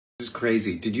This is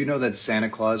crazy. Did you know that Santa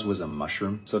Claus was a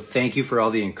mushroom? So thank you for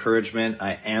all the encouragement.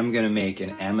 I am gonna make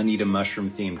an Amanita mushroom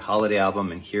themed holiday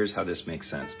album, and here's how this makes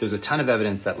sense. There's a ton of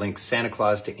evidence that links Santa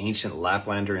Claus to ancient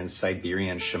Laplander and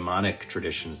Siberian shamanic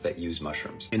traditions that use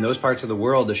mushrooms. In those parts of the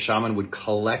world, the shaman would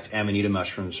collect Amanita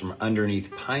mushrooms from underneath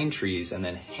pine trees and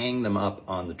then hang them up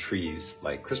on the trees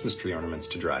like Christmas tree ornaments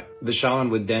to dry. The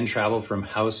shaman would then travel from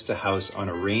house to house on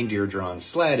a reindeer-drawn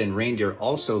sled, and reindeer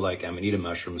also like Amanita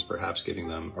mushrooms, perhaps giving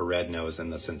them a red nose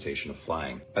and the sensation of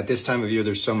flying. At this time of year,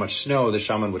 there's so much snow, the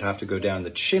shaman would have to go down the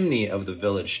chimney of the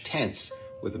village tents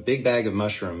with a big bag of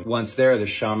mushroom. Once there, the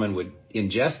shaman would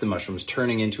ingest the mushrooms,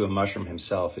 turning into a mushroom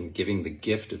himself and giving the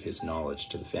gift of his knowledge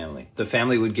to the family. The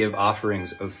family would give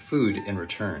offerings of food in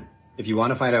return. If you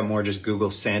want to find out more, just Google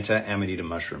Santa Amanita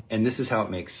mushroom. And this is how it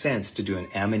makes sense to do an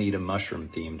Amanita mushroom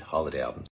themed holiday album.